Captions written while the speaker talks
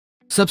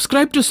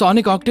Subscribe to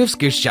Sonic Octave's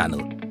Kids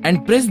channel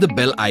and press the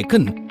bell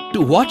icon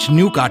to watch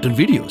new cartoon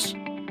videos.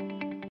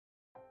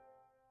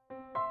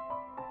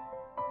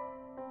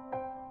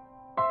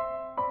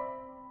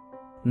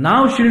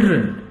 Now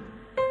children,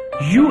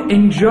 you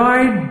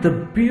enjoyed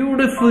the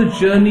beautiful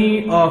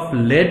journey of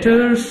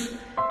letters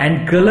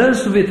and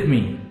colors with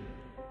me.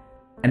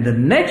 And the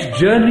next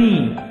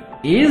journey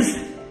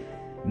is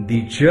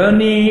the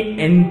journey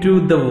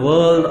into the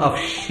world of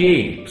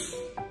shapes.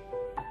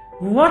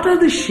 What are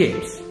the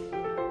shapes?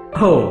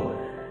 Oh,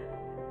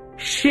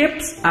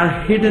 shapes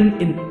are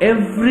hidden in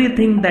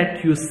everything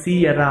that you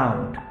see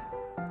around.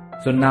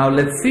 So now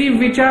let's see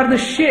which are the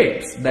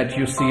shapes that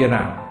you see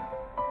around.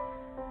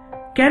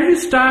 Can we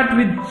start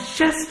with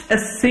just a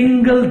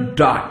single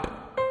dot?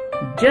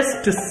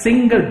 Just a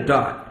single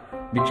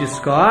dot, which is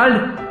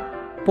called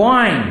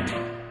point.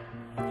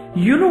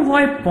 You know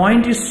why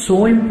point is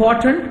so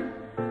important?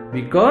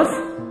 Because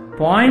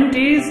point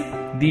is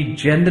the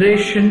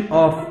generation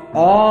of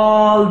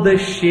all the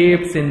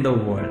shapes in the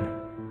world.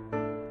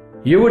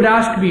 You would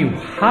ask me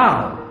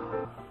how?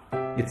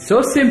 It's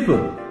so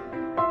simple.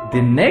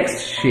 The next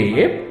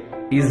shape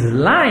is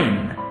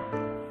line.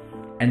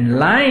 And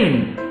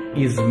line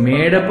is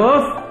made up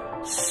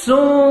of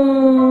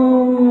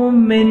so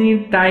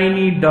many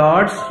tiny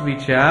dots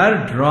which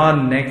are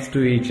drawn next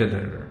to each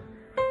other.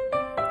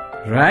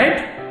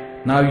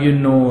 Right? Now you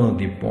know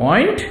the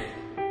point.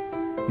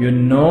 You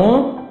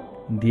know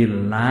the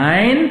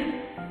line.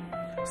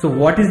 So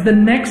what is the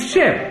next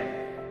shape?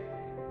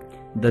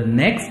 The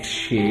next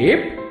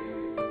shape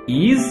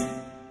is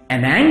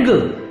an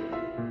angle.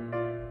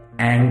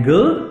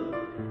 Angle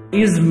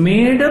is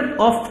made up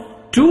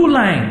of two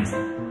lines.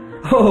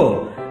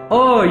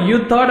 Oh,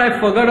 you thought I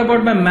forgot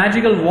about my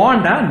magical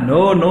wand, huh?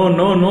 No,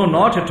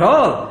 not at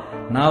all.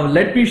 Now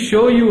let me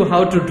show you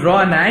how to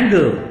draw an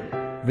angle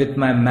with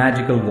my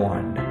magical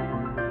wand.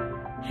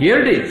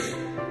 Here it is.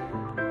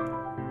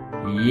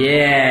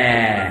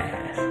 Yes.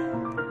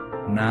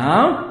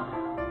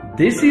 Now,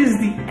 this is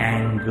the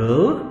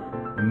angle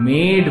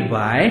made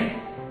by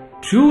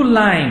two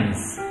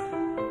lines.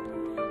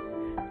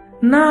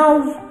 Now,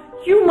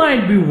 you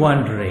might be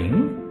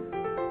wondering,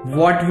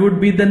 what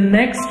would be the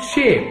next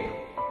shape?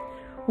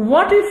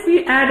 What if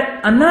we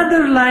add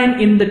another line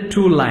in the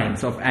two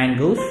lines of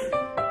angles?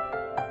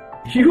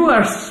 You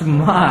are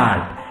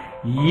smart.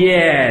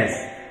 Yes,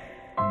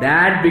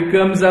 that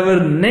becomes our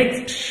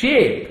next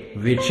shape,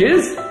 which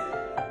is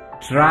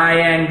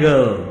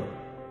triangle.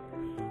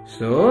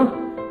 So,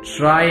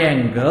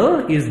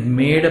 triangle is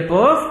made up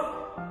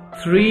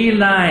of three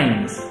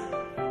lines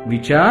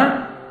which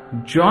are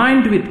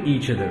joined with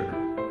each other.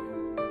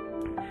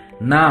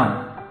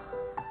 Now,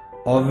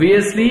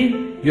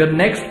 obviously, your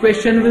next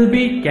question will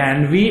be,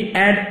 can we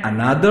add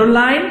another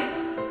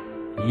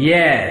line?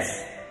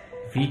 Yes,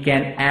 we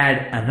can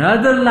add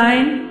another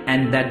line,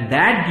 and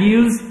that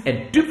gives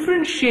a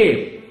different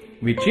shape,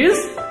 which is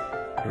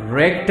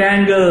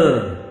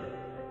rectangle.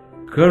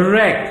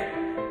 Correct.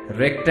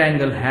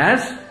 Rectangle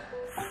has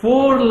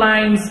four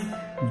lines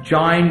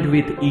joined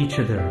with each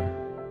other.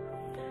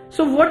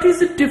 So what is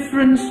the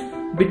difference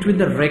between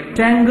the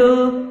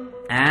rectangle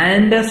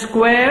and a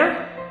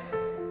square?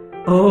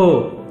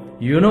 Oh,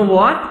 you know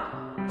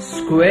what?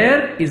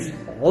 Square is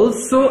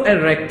also a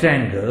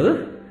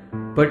rectangle,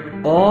 but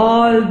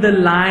all the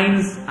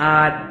lines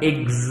are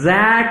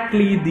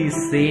exactly the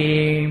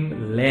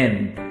same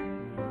length.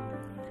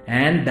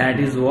 And that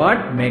is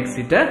what makes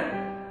it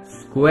a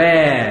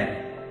square.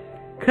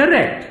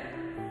 Correct.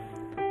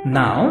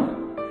 Now,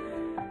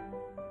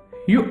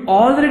 you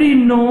already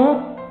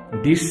know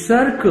this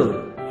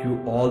circle.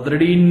 You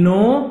already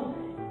know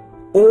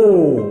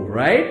O,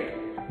 right?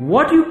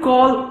 What you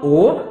call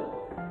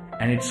O?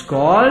 And it's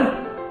called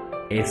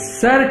a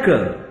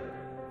circle.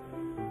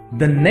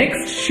 The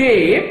next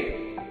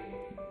shape,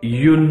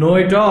 you know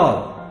it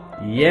all.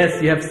 Yes,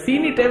 you have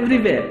seen it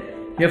everywhere.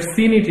 You have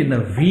seen it in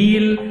a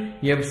wheel.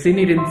 You have seen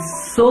it in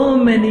so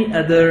many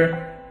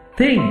other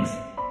things.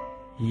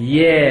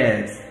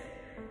 Yes,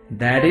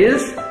 that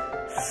is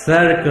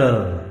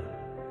circle.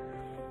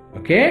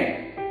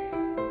 Okay?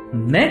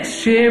 Next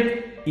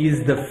shape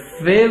is the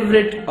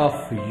favorite of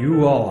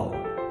you all.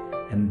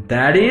 And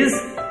that is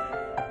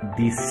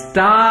the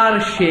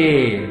star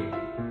shape.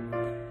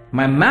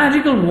 My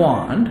magical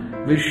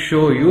wand will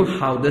show you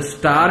how the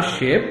star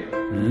shape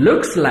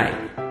looks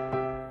like.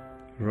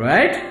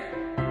 Right?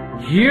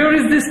 Here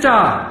is the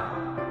star.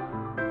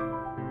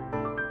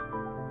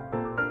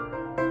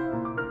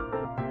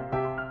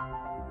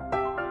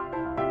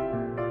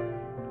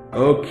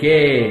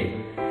 Okay.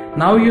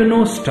 Now you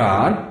know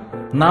star.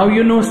 Now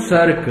you know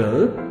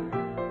circle.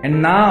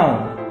 And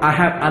now I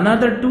have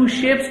another two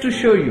shapes to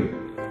show you.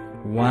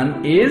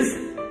 One is,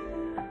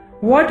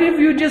 what if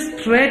you just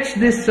stretch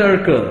this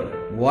circle?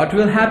 What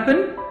will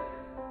happen?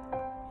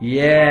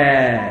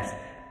 Yes,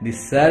 the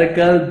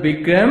circle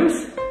becomes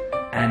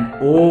an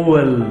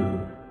oval.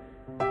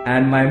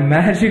 And my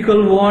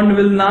magical wand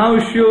will now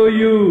show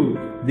you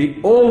the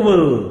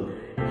oval.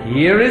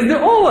 Here is the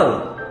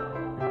oval.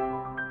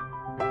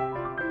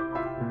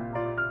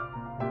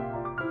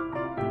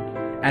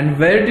 And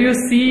where do you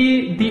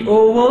see the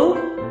oval?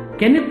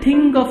 Can you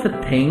think of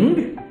a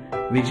thing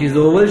which is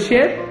oval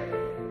shape?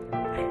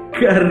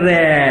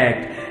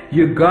 Correct.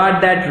 You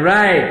got that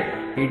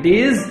right. It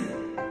is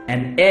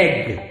an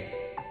egg.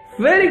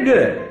 Very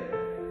good.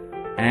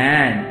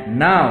 And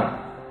now,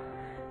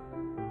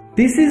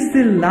 this is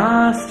the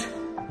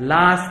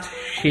last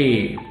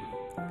shape.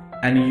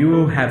 And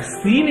you have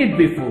seen it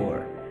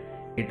before.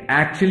 It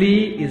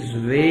actually is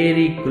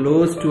very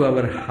close to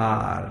our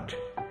heart.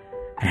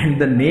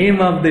 And the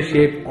name of the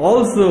shape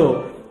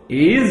also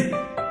is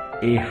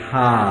a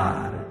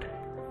heart.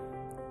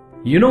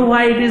 You know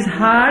why it is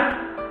heart?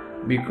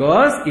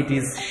 Because it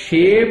is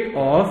shape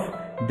of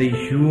the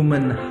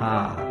human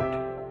heart.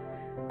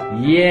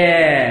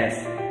 Yes.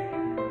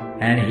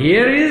 And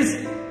here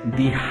is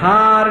the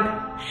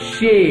heart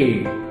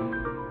shape.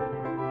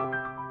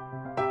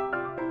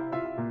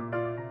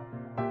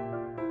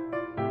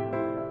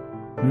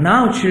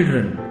 Now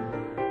children,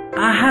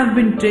 I have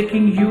been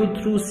taking you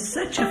through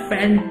such a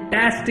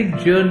fantastic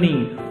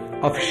journey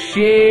of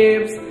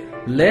shapes,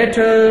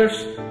 letters,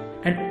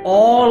 and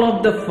all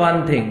of the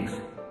fun things.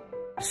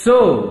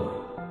 So,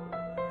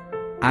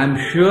 I'm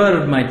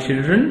sure, my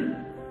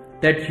children,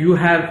 that you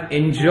have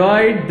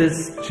enjoyed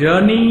this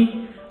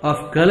journey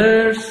of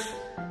colors,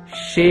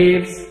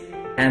 shapes,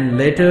 and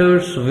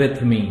letters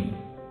with me.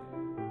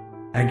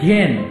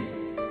 Again,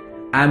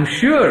 I'm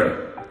sure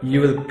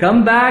you will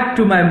come back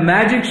to my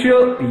magic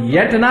show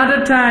yet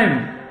another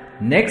time,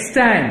 next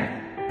time.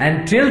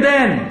 Until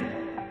then,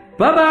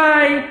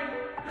 bye-bye.